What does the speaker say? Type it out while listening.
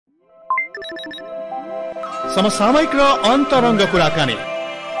समसामयिक र अन्तरङ्ग कुराकानी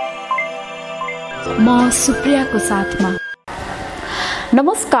म सुप्रियाको साथमा।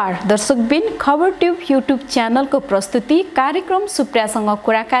 नमस्कार दर्शकबिन, खबर ट्युब युट्युब च्यानलको प्रस्तुति कार्यक्रम सुप्रियासँग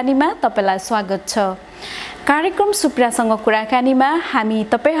कुराकानीमा तपाईलाई स्वागत छ। कार्यक्रम सुप्रियासँग कुराकानीमा हामी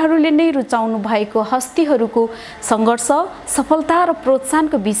तपाईहरूले नै रुचाउनु भएको हस्तीहरूको सङ्घर्ष, सफलता र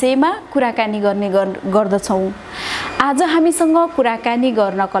प्रोत्साहनको विषयमा कुराकानी गर्ने गर्दछौँ। आज हामीसँग कुराकानी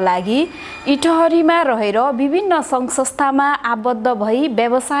गर्नको लागि इटहरीमा रहेर विभिन्न सङ्घ संस्थामा आबद्ध भई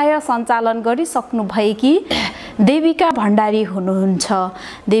व्यवसाय सञ्चालन गरिसक्नु भएकी देविका भण्डारी हुनुहुन्छ।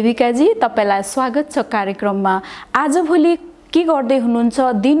 देविकाजी, तपाईलाई स्वागत छ कार्यक्रममा। आजभोलि के गर्दै हुनुहुन्छ?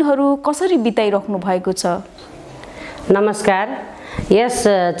 दिनहरू कसरी बिताइराख्नु भएको छ? नमस्कार। यस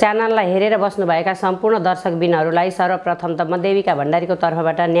च्यानललाई हेरेर बस्नुभएका सम्पूर्ण दर्शकबिनहरूलाई सर्वप्रथम त म देविका भण्डारीको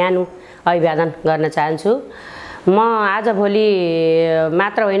तर्फबाट न्यानो अभिवादन गर्न चाहन्छु। म आजभोलि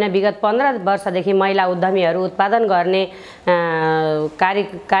मात्र होइन, विगत 15 वर्षदेखि महिला उद्यमीहरू उत्पादन गर्ने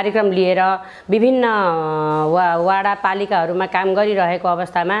कार्यक्रम लिएर विभिन्न वाडा पालिकाहरूमा काम गरिरहेको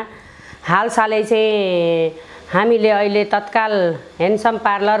अवस्थामा हालसालै चाहिँ हामीले अहिले तत्काल ह्यान्डसम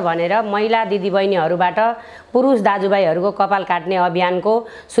पार्लर भनेर महिला दिदीबहिनीहरूबाट पुरुष दाजुभाइहरूको कपाल काट्ने अभियानको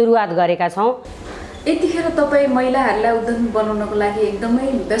सुरुवात गरेका छौँ। यतिखेर तपाईँ महिलाहरूलाई उद्यमी बनाउनको लागि एकदमै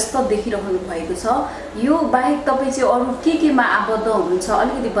व्यस्त देखिरहनु भएको छ। यो बाहेक तपाईँ चाहिँ अरू केमा आबद्ध हुनुहुन्छ?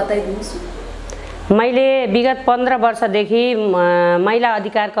 अलिकति बताइदिनुहोस् न। मैले विगत 15 वर्षदेखि महिला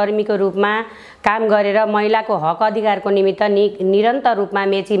अधिकार कर्मीको रूपमा काम गरेर महिलाको हक अधिकारको निमित्त निरन्तर रूपमा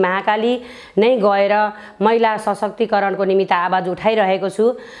मेची महाकाली नै गएर महिला सशक्तिकरणको निमित्त आवाज उठाइरहेको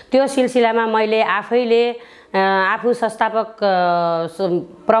छु। त्यो सिलसिलामा मैले आफू संस्थापक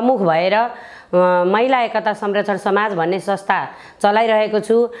प्रमुख भएर महिला एकता संरक्षण समाज भन्ने संस्था चलाइरहेको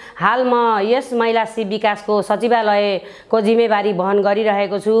छु। हाल म यस महिला शिव विकासको सचिवालयको जिम्मेवारी वहन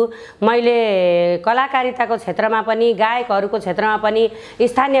गरिरहेको छु। मैले कलाकारिताको क्षेत्रमा पनि, गायकहरूको क्षेत्रमा पनि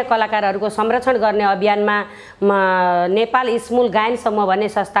स्थानीय कलाकारहरूको संरक्षण गर्ने अभियानमा नेपाल स्मूल गायन समूह भन्ने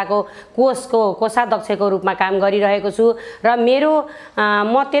संस्थाको कोषाध्यक्षको रूपमा काम गरिरहेको छु। र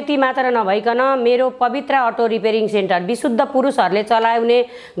म त्यति मात्र नभइकन मेरो पवित्र अटो रिपेयरिङ सेन्टर विशुद्ध पुरुषहरूले चलाउने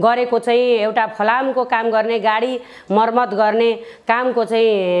गरेको चाहिँ एउटा फलामको काम गर्ने, गाडी मर्मत गर्ने कामको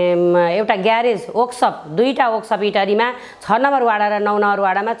चाहिँ एउटा ग्यारेज वर्कसप, 2टा वर्कसप इटहरीमा 6 नम्बर वाडा र 9 नम्बर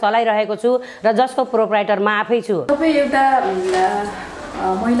वाडामा चलाइरहेको छु र जसको प्रोप्राइटर म आफै छु। तपाईँ एउटा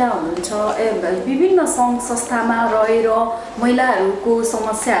महिला हुनुहुन्छ, विभिन्न सङ्घ संस्थामा रहेर महिलाहरूको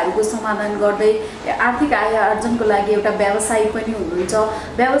समस्याहरूको समाधान गर्दै आर्थिक आय आर्जनको लागि एउटा व्यवसायी पनि हुनुहुन्छ।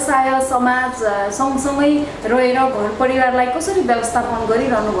 व्यवसाय समाज सँगसँगै रहेर घर परिवारलाई कसरी व्यवस्थापन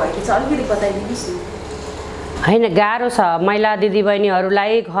गरिरहनु भएको छ? अलिकति बताइदिनुहोस् न। हैन, गाह्रो छ। महिला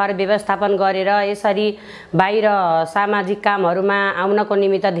दिदीबहिनीहरूलाई घर व्यवस्थापन गरेर यसरी बाहिर सामाजिक कामहरूमा आउनको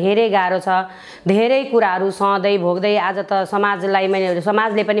निमित्त धेरै गाह्रो छ। धेरै कुराहरू सहँदै भोग्दै आज त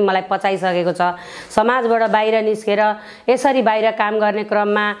समाजले पनि मलाई पचाइसकेको छ। समाजबाट बाहिर निस्केर यसरी बाहिर काम गर्ने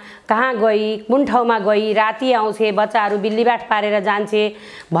क्रममा कहाँ गई, कुन ठाउँमा गई, राति आउँछे, बच्चाहरू बिल्लीबाट पारेर जान्छे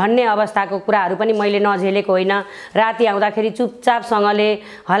भन्ने अवस्थाको कुराहरू पनि मैले नझेलेको होइन। राति आउँदाखेरि चुपचापसँगले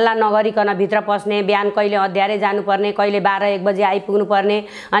हल्ला नगरिकन भित्र पस्ने, बिहान कहिले अध्यारे जानुपर्ने, कहिले 12-1 बजे आइपुग्नु पर्ने,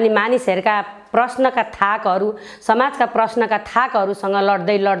 अनि मानिसहरूका प्रश्नका थाकहरू, समाजका प्रश्नका थाकहरूसँग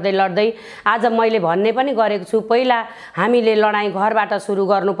लड्दै आज मैले भन्ने पनि गरेको छु, पहिला हामीले लडाईँ घरबाट सुरु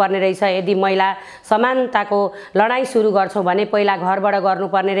गर्नुपर्ने रहेछ। यदि महिला समानताको लडाईँ सुरु गर्छौँ भने पहिला घरबाट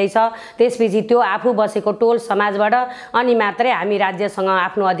गर्नुपर्ने रहेछ। त्यसपछि त्यो आफू बसेको टोल समाजबाट अनि मात्रै हामी राज्यसँग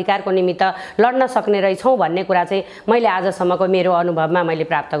आफ्नो अधिकारको निमित्त लड्न सक्ने रहेछौँ भन्ने कुरा चाहिँ मैले आजसम्मको मेरो अनुभवमा मैले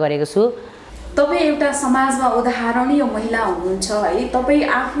प्राप्त गरेको छु। तपाईँ एउटा समाजमा उदाहरणीय महिला हुनुहुन्छ है। तपाईँ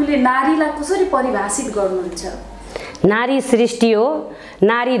आफूले नारीलाई कसरी परिभाषित गर्नुहुन्छ? नारी सृष्टि हो,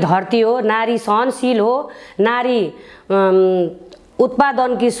 नारी धरती हो, नारी सहनशील हो, नारी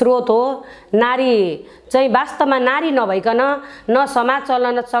उत्पादनकी स्रोत हो। नारी चाहिँ वास्तवमा नारी नभइकन न समाज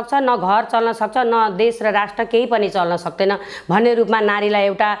चल्न सक्छ, न घर चल्न सक्छ, न देश र राष्ट्र केही पनि चल्न सक्दैन भन्ने रूपमा नारीलाई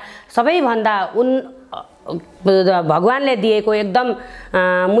एउटा सबैभन्दा भगवानले दिएको एकदम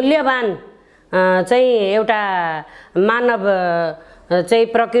मूल्यवान चाहिँ एउटा मानव चाहिँ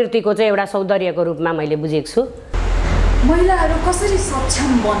प्रकृतिको चाहिँ एउटा सौन्दर्यको रूपमा मैले बुझेको छु। महिलाहरू कसरी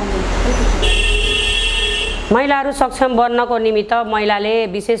सक्षम बन्ने? महिलाहरू सक्षम बन्नको निमित्त महिलाले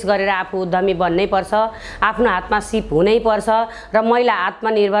विशेष गरेर आफू उद्यमी बन्नै पर्छ, आफ्नो हातमा सिप हुनै पर्छ र महिला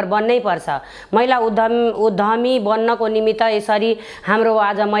आत्मनिर्भर बन्नै पर्छ। महिला उद्यमी बन्नको निमित्त यसरी हाम्रो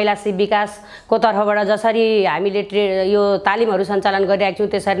आज महिला शिव विकासको तर्फबाट जसरी हामीले यो तालिमहरू सञ्चालन गरिरहेका छौँ,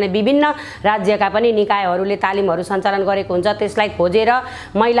 त्यसरी नै विभिन्न राज्यका पनि निकायहरूले तालिमहरू सञ्चालन गरेको हुन्छ। त्यसलाई खोजेर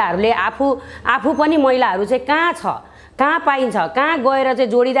महिलाहरूले आफू पनि महिलाहरू चाहिँ कहाँ छ, कहाँ पाइन्छ, कहाँ गएर चाहिँ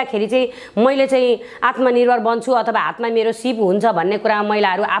जोडिँदाखेरि चाहिँ मैले चाहिँ आत्मनिर्भर बन्छु अथवा हातमा मेरो सिप हुन्छ भन्ने कुरामा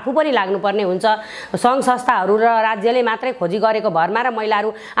महिलाहरू आफू पनि लाग्नुपर्ने हुन्छ। सङ्घ संस्थाहरू र राज्यले मात्रै खोजी गरेको भरमा र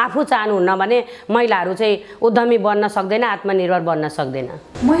महिलाहरू आफू चाहनुहुन्न भने महिलाहरू चाहिँ उद्यमी बन्न सक्दैन, आत्मनिर्भर बन्न सक्दैन।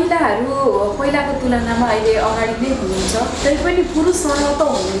 महिलाहरू पहिलाको तुलनामा अहिले अगाडि नै हुनुहुन्छ, तैपनि पुरुष सरह त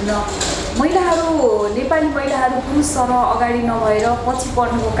हुनुहुन्न। महिलाहरू नेपाली महिलाहरू पुरुष सरह अगाडि नभएर पछि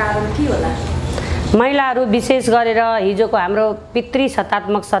पर्नुको कारण के होला? महिलाहरू विशेष गरेर हिजोको हाम्रो पितृ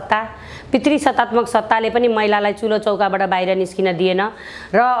सत्तात्मक सत्ताले पनि महिलालाई चुलो चौकाबाट बाहिर निस्किन दिएन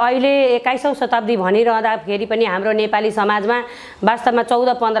र अहिले 21औं शताब्दी भनिरहँदाखेरि पनि हाम्रो नेपाली समाजमा वास्तवमा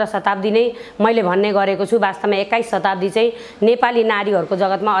 14-15 शताब्दी नै मैले भन्ने गरेको छु। वास्तवमा 21 शताब्दी चाहिँ नेपाली नारीहरूको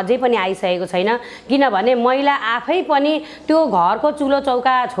जगतमा अझै पनि आइसकेको छैन, किनभने महिला आफै पनि त्यो घरको चुलो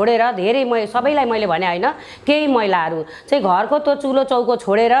चौका छोडेर धेरै सबैलाई मैले भने होइन, केही महिलाहरू चाहिँ घरको त्यो चुलो चौको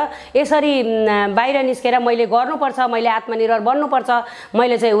छोडेर यसरी बाहिर निस्केर मैले गर्नुपर्छ, मैले आत्मनिर्भर बन्नुपर्छ,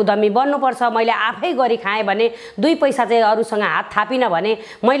 मैले चाहिँ उद्यमी बन्नुपर्छ, मैले आफै गरी खाएँ भने 2 पैसा चाहिँ अरूसँग हात थापिन भने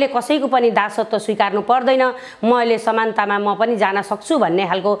मैले कसैको पनि दासत्व स्वीकार्नु पर्दैन, मैले समानतामा म पनि जान सक्छु भन्ने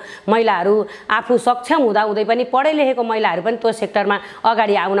खालको महिलाहरू आफू सक्षम हुँदाहुँदै पनि पढे लेखेको महिलाहरू पनि त्यो सेक्टरमा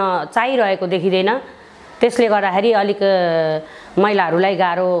अगाडि आउन चाहिरहेको देखिँदैन। त्यसले गर्दाखेरि अलिक महिलाहरूलाई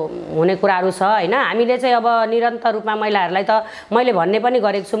गाह्रो हुने कुराहरू छ हैन। हामीले चाहिँ अब निरन्तर रूपमा महिलाहरूलाई त मैले भन्ने पनि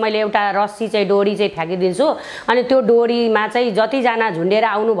गरेको छु, मैले एउटा रस्सी चाहिँ डोरी चाहिँ फ्याँकिदिन्छु अनि त्यो डोरीमा चाहिँ जतिजना झुन्डेर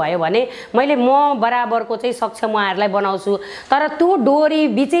आउनु भयो भने मैले म बराबरको चाहिँ सक्षम उहाँहरूलाई बनाउँछु। तर त्यो डोरी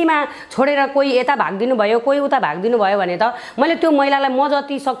बिचैमा छोडेर कोही यता भाग्दिनु भयो, कोही उता भाग्दिनु भयो भने त मैले त्यो महिलालाई म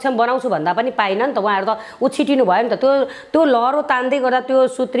जति सक्षम बनाउँछु भन्दा पनि पाइनँ नि त। उहाँहरू त उछिटिनु भयो नि त। त्यो लहरो तान्दै गर्दा, त्यो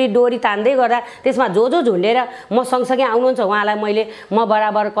सुत्री डोरी तान्दै गर्दा त्यसमा जो झुन्डेर म सँगसँगै आउनुहुन्छ उहाँलाई म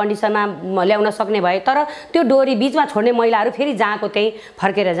बराबर कन्डिसनमा ल्याउन सक्ने भए। तर त्यो डोरी बिचमा छोड्ने महिलाहरू फेरि जहाँको त्यही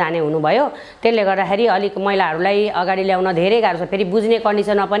फर्केर जाने हुनुभयो। त्यसले गर्दाखेरि अलिक महिलाहरूलाई अगाडि ल्याउन धेरै गाह्रो छ। फेरि बुझ्ने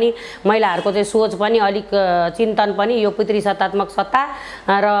कन्डिसनमा पनि महिलाहरूको चाहिँ सोच पनि अलिक चिन्तन पनि यो पितृ सत्तात्मक सत्ता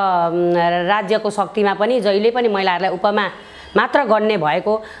र राज्यको शक्तिमा पनि जहिले पनि महिलाहरूलाई उपमा मात्र गन्ने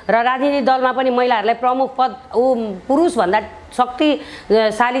भएको र राजनीतिक दलमा पनि महिलाहरूलाई प्रमुख पद पुरुषभन्दा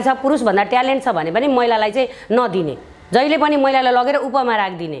शक्तिशाली छ, पुरुषभन्दा ट्यालेन्ट छ भने पनि महिलालाई चाहिँ नदिने, जहिले पनि महिलालाई लगेर उपमा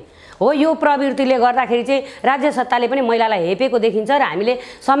राखिदिने हो। यो प्रवृत्तिले गर्दाखेरि चाहिँ राज्य सत्ताले पनि महिलालाई हेपेको देखिन्छ र हामीले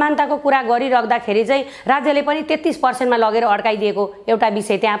समानताको कुरा गरिराख्दाखेरि चाहिँ राज्यले पनि 33%मा लगेर अड्काइदिएको एउटा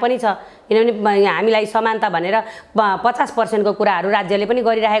विषय त्यहाँ पनि छ। किनभने हामीलाई समानता भनेर 50%को कुराहरू राज्यले पनि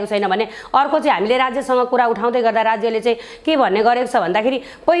गरिरहेको छैन भने अर्को चाहिँ हामीले राज्यसँग कुरा उठाउँदै गर्दा राज्यले चाहिँ के भन्ने गरेको छ भन्दाखेरि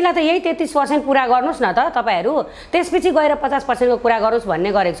पहिला त यही 33% पुरा गर्नुहोस् न त तपाईहरू, त्यसपछि गएर 50%को कुरा गरोस्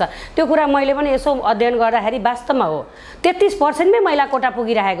भन्ने गरेको छ। त्यो कुरा मैले पनि यसो अध्ययन गर्दाखेरि वास्तवमा हो 33%मै महिला कोटा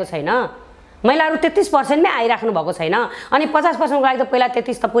पुगिरहेको छैन। महिलाहरू 33%मै आइराख्नु भएको छैन अनि 50%को लागि त पहिला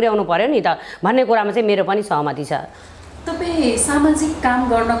 33 त पुर्याउनु पर्यो नि त भन्ने कुरामा चाहिँ मेरो पनि सहमति छ। तपाईँ सामाजिक काम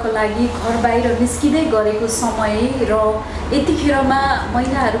गर्नको लागि घर बाहिर निस्किँदै गरेको समय र यतिखेरमा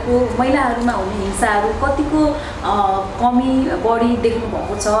महिलाहरूमा हुने हिंसाहरू कतिको कमी बढी देख्नु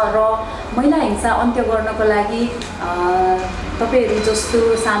भएको छ र महिला हिंसा अन्त्य गर्नको लागि तपाईहरू जस्तो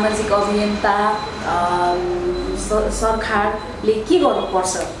सामाजिक अभियन्ता सरकारले के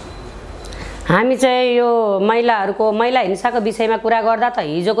गर्नुपर्छ? हामी चाहिँ यो महिला हिंसाको विषयमा कुरा गर्दा त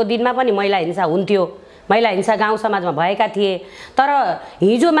हिजोको दिनमा पनि महिला हिंसा हुन्थ्यो, महिला हिंसा गाउँ समाजमा भएका थिए। तर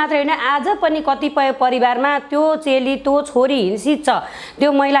हिजो मात्रै होइन आज पनि कतिपय परिवारमा त्यो चेली त्यो छोरी हिंसित छ,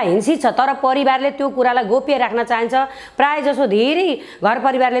 त्यो महिला हिंसित छ, तर परिवारले त्यो कुरालाई गोप्य राख्न चाहन्छ। प्राय जसो धेरै घर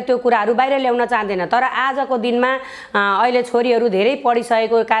परिवारले त्यो कुराहरू बाहिर ल्याउन चाहँदैन। तर आजको दिनमा अहिले छोरीहरू धेरै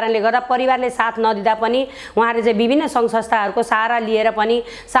पढिसकेको कारणले गर्दा परिवारले साथ नदिँदा पनि उहाँहरूले चाहिँ विभिन्न सङ्घ संस्थाहरूको सहारा लिएर पनि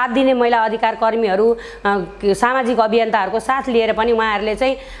साथ दिने महिला अधिकार कर्मीहरू सामाजिक अभियन्ताहरूको साथ लिएर पनि उहाँहरूले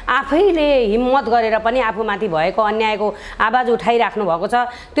चाहिँ आफैले हिम्मत गरेर पनि आफूमाथि भएको अन्यायको आवाज उठाइराख्नु भएको छ।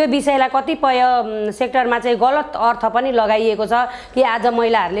 त्यो विषयलाई कतिपय सेक्टरमा चाहिँ गलत अर्थ पनि लगाइएको छ कि आज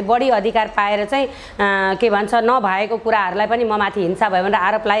महिलाहरूले बढी अधिकार पाएर चाहिँ के भन्छ नभएको कुराहरूलाई पनि ममाथि हिंसा भयो भनेर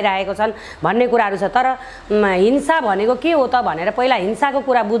आरोप लगाइरहेको छन् भन्ने कुराहरू छ। तर हिंसा भनेको के हो त भनेर पहिला हिंसाको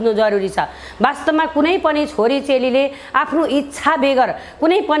कुरा बुझ्नु जरुरी छ। वास्तवमा कुनै पनि छोरी चेलीले आफ्नो इच्छा बेगर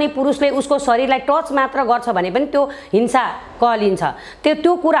कुनै पनि पुरुषले उसको शरीरलाई टच मात्र गर्छ भने पनि त्यो हिंसा कहलिन्छ।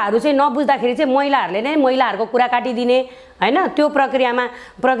 त्यो कुराहरू चाहिँ नबुझ्दाखेरि चाहिँ महिलाहरूले नै महिलाहरूको कुरा काटिदिने हैन, त्यो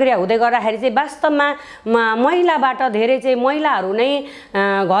प्रक्रिया हुँदै गर्दाखेरि चाहिँ वास्तवमा महिलाबाट धेरै चाहिँ महिलाहरू नै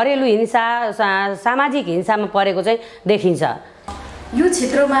घरेलु हिंसा सामाजिक हिंसामा परेको चाहिँ देखिन्छ। यो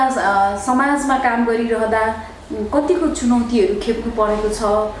क्षेत्रमा समाजमा काम गरिरहँदा कतिको चुनौतीहरू खेप्नु परेको छ,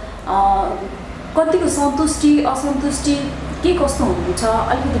 कतिको सन्तुष्टि असन्तुष्टि के कस्तो हुनुहुन्छ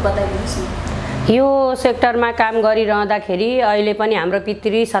अलिकति बताइदिनुहोस् न। यो सेक्टरमा काम गरिरहँदाखेरि अहिले पनि हाम्रो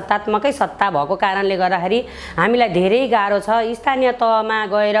पितृ सत्तात्मकै सत्ता भएको कारणले गर्दाखेरि हामीलाई धेरै गाह्रो छ। स्थानीय तहमा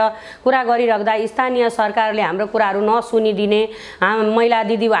गएर कुरा गरिराख्दा स्थानीय सरकारले हाम्रो कुराहरू नसुनिदिने, महिला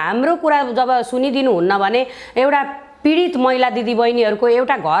दिदी हाम्रो कुरा जब सुनिदिनुहुन्न भने एउटा पीडित महिला दिदीबहिनीहरूको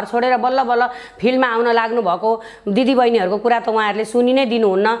एउटा घर छोडेर बल्ल बल्ल फिल्डमा आउन लाग्नु भएको दिदीबहिनीहरूको कुरा त उहाँहरूले सुनि नै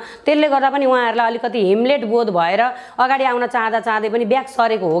दिनुहुन्न। त्यसले गर्दा पनि उहाँहरूलाई अलिकति हिमलेट बोध भएर अगाडि आउन चाहँदै पनि ब्याक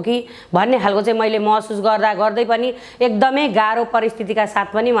सरेको हो कि भन्ने खालको चाहिँ मैले महसुस गर्दै पनि एकदमै गाह्रो परिस्थितिका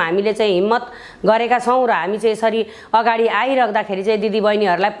साथ पनि हामीले चाहिँ हिम्मत गरेका छौँ र हामी चाहिँ यसरी अगाडि आइराख्दाखेरि चाहिँ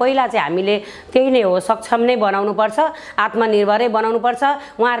दिदीबहिनीहरूलाई पहिला चाहिँ हामीले त्यही नै हो, सक्षम नै बनाउनुपर्छ, आत्मनिर्भरै बनाउनुपर्छ।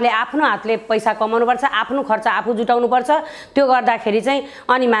 उहाँहरूले आफ्नो हातले पैसा कमाउनुपर्छ, आफ्नो खर्च आफू जुटाउनु पर्छ। त्यो गर्दाखेरि चाहिँ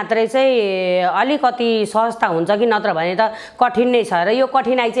अनि मात्रै चाहिँ अलिकति सहजता हुन्छ कि नत्र भने त कठिन नै छ र यो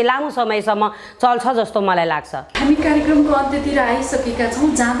कठिनाइ चाहिँ लामो समयसम्म चल्छ जस्तो मलाई लाग्छ। हामी कार्यक्रमको अन्त्यतिर आइसकेका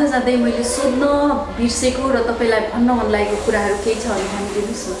छौँ। जाँदा जाँदै मैले सोध्न बिर्सेको र तपाईँलाई भन्न मन लागेको कुराहरू केही छ भने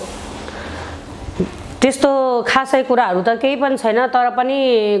भनिदिनुहोस् न। त्यस्तो खासै कुराहरू त केही पनि छैन, तर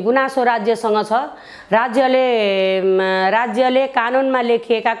पनि गुनासो राज्यसँग छ। राज्यले कानुनमा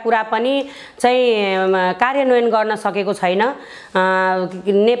लेखिएका कुरा पनि चाहिँ कार्यान्वयन गर्न सकेको छैन।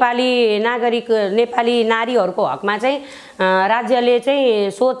 नेपाली नारीहरूको हकमा चाहिँ राज्यले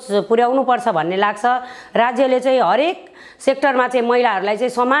चाहिँ सोच पुर्याउनु पर्छ भन्ने लाग्छ। राज्यले चाहिँ हरेक सेक्टरमा चाहिँ महिलाहरूलाई चाहिँ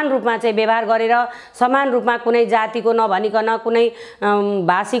समान रूपमा चाहिँ व्यवहार गरेर, समान रूपमा कुनै जातिको नभनिकन, कुनै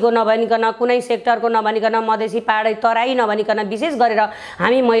भाषीको नभनिकन, कुनै सेक्टरको नभनिकन, मधेसी पहाडी तराई नभनिकन विशेष गरेर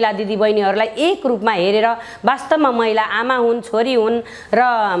हामी महिला दिदीबहिनीहरूलाई एक रूपमा हेरेर वास्तवमा महिला आमा हुन्, छोरी हुन् र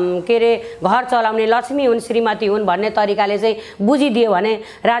के अरे घर चलाउने लक्ष्मी हुन्, श्रीमती हुन् भन्ने तरिकाले चाहिँ बुझिदियो भने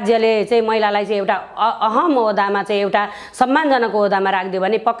राज्यले चाहिँ महिलालाई चाहिँ एउटा अहम ओहदामा चाहिँ एउटा सम्मानजनक ओहदामा राखिदियो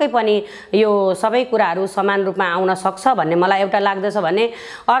भने पक्कै पनि यो सबै कुराहरू समान रूपमा आउन सक्छ भन्ने मलाई एउटा लाग्दछ। भने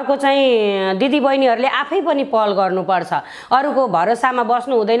अर्को चाहिँ दिदीबहिनीहरूले आफै पनि पहल गर्नुपर्छ। अरूको भरोसामा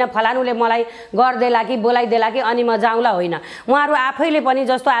बस्नु हुँदैन, फलानुले मलाई गर्देला कि बोलाइदेला कि अनि म जाउँला, होइन। उहाँहरू आफैले पनि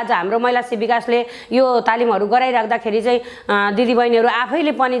जस्तो आज हाम्रो महिला शिक्षा विकासले यो तालिमहरू गराइराख्दाखेरि चाहिँ दिदीबहिनीहरू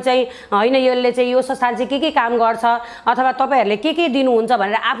आफैले पनि चाहिँ होइन यसले चाहिँ यो संस्थान चाहिँ के काम गर्छ अथवा तपाईँहरूले के दिनुहुन्छ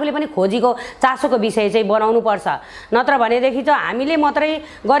भनेर आफूले पनि खोजीको चासोको विषय चाहिँ बनाउनुपर्छ। नत्र भनेदेखि त हामीले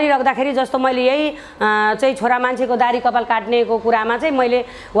मात्रै गरिराख्दाखेरि जस्तो मैले यही चाहिँ छोरा मान्छेको दारी कपाल काट्नेको कुरामा चाहिँ मैले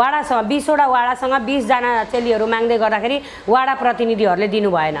वाडासँग 20वटा वाडासँग 20 जना चेलीहरू माग्दै गर्दाखेरि वाडा प्रतिनिधिहरूले दिनु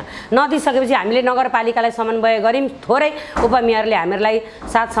भएन। नदिइसकेपछि हामीले नगरपालिकालाई समन्वय गऱ्यौँ, थोरै उपमेयरले हामीहरूलाई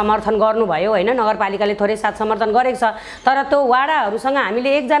साथ समर्थन गर्नुभयो, होइन। नगरपालिकाले थोरै साथ समर्थन गरेको छ, तर त्यो वाडाहरूसँग हामीले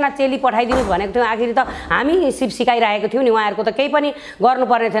एकजना चेली पठाइदिनुहोस् भनेको थियौँ। आखिर त हामी सिकाइरहेको थियौँ नि, उहाँहरूको त केही पनि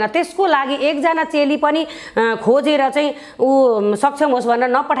गर्नुपर्ने थिएन। त्यसको लागि एकजना चेली पनि खोजेर चाहिँ ऊ सक्षम होस् भनेर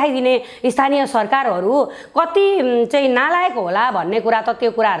नपठाइदिने स्थानीय सरकारहरू कति चाहिँ नालायक होला भन्ने कुरा त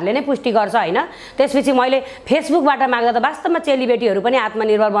त्यो कुराहरूले नै पुष्टि गर्छ, होइन। त्यसपछि मैले फेसबुकबाट माग्दा त वास्तवमा चेलीबेटीहरू पनि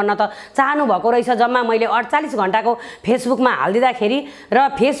आत्मनिर्भर बन्न त चाहनु भएको रहेछ। जम्मा मैले 48 घण्टाको फेसबुकमा हालिदिँदाखेरि र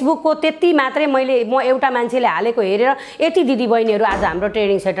फेसबुकको त्यति मात्रै म एउटा मान्छेले हालेको हेरेर यति दिदीबहिनीहरू आज हाम्रो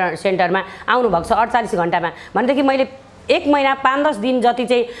ट्रेनिङ सेन्टरमा आउनुभएको छ 48 घण्टामा। भनेदेखि मैले 1 महिना 5-10 दिन जति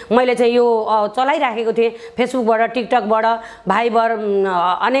चाहिँ मैले चाहिँ यो चलाइराखेको थिएँ। फेसबुकबाट, टिकटकबाट, भाइबर,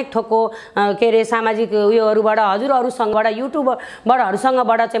 अनेक थोकको के अरे सामाजिक उयोहरूबाट, हजुरहरूसँगबाट,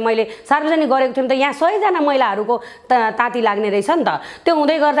 युट्युबरहरूसँगबाट चाहिँ मैले सार्वजनिक गरेको थिएँ। त यहाँ 100 जना महिलाहरूको ताती लाग्ने रहेछ नि त। त्यो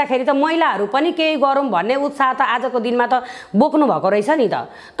हुँदै गर्दाखेरि त महिलाहरू पनि केही गरौँ भन्ने उत्साह त आजको दिनमा त बोक्नु भएको रहेछ नि त।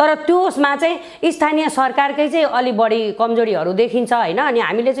 तर त्यसमा चाहिँ स्थानीय सरकारकै चाहिँ अलि बढी कमजोरीहरू देखिन्छ, होइन। अनि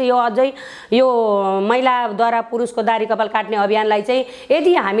हामीले चाहिँ यो अझै यो महिलाद्वारा पुरुषको दारी कपाल काट्ने अभियानलाई चाहिँ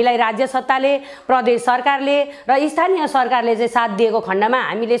यदि हामीलाई राज्य सत्ताले, प्रदेश सरकारले र स्थानीय सरकारले चाहिँ साथ दिएको खण्डमा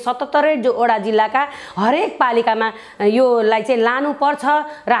हामीले 77वटा जिल्लाका हरेक पालिकामा योलाई चाहिँ लानुपर्छ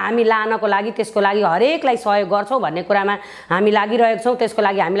र हामी लानको लागि त्यसको लागि हरेकलाई सहयोग गर्छौँ भन्ने कुरामा हामी लागिरहेको छौँ। त्यसको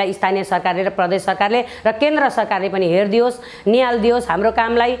लागि हामीलाई स्थानीय सरकारले र प्रदेश सरकारले र केन्द्र सरकारले पनि हेरिदियोस्, निहालिदियोस् हाम्रो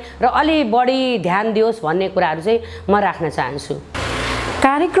कामलाई र अलि बढी ध्यान दियोस् भन्ने कुराहरू चाहिँ म राख्न चाहन्छु।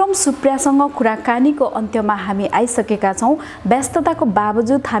 कार्यक्रम सुप्रियासँग कुराकानीको अन्त्यमा हामी आइसकेका छौँ। व्यस्तताको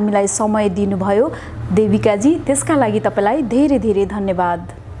बावजुद हामीलाई समय दिनुभयो देविकाजी, त्यसका लागि तपाईँलाई धेरै धेरै धन्यवाद।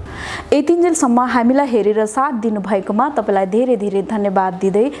 यतिन्जेलसम्म हामीलाई हेरेर साथ दिनुभएकोमा तपाईँलाई धेरै धेरै धन्यवाद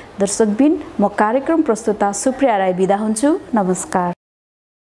दिँदै दर्शकबिन म कार्यक्रम प्रस्तुता सुप्रिया राई बिदा हुन्छु। नमस्कार।